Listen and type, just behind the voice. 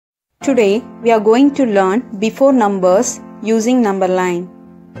Today we are going to learn before numbers using number line.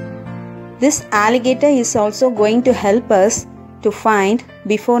 This alligator is also going to help us to find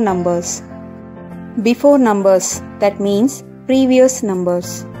before numbers. Before numbers, that means previous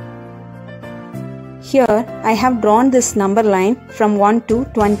numbers. Here I have drawn this number line from 1 to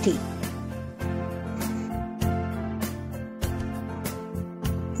 20.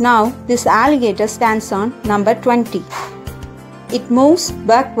 Now this alligator stands on number 20. It moves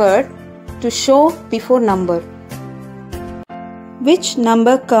backward to show before number. Which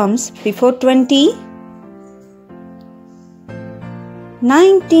number comes before 20?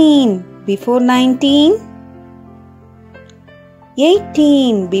 19 before 19.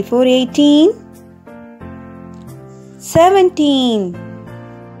 18 before 18. 17.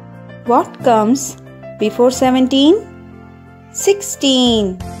 What comes before 17?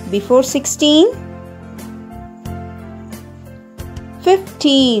 16 before 16.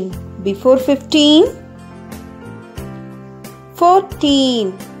 15 before 15.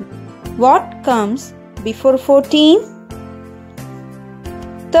 14. What comes before 14?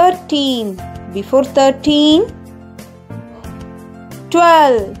 13 before 13.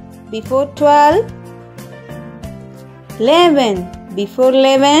 12 before 12. 11 before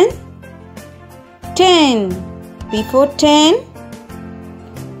 11. 10 before 10.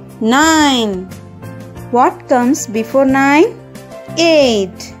 9. What comes before 9?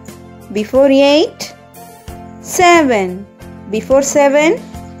 8 before 8. 7 before 7.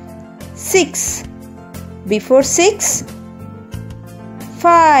 6 before 6.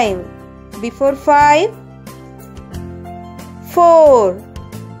 5 before 5. 4.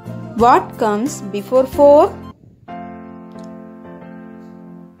 What comes before 4?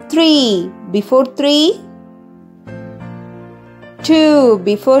 3 before 3. 2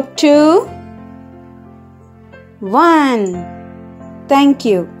 before 2. 1. Thank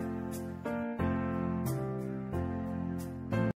you.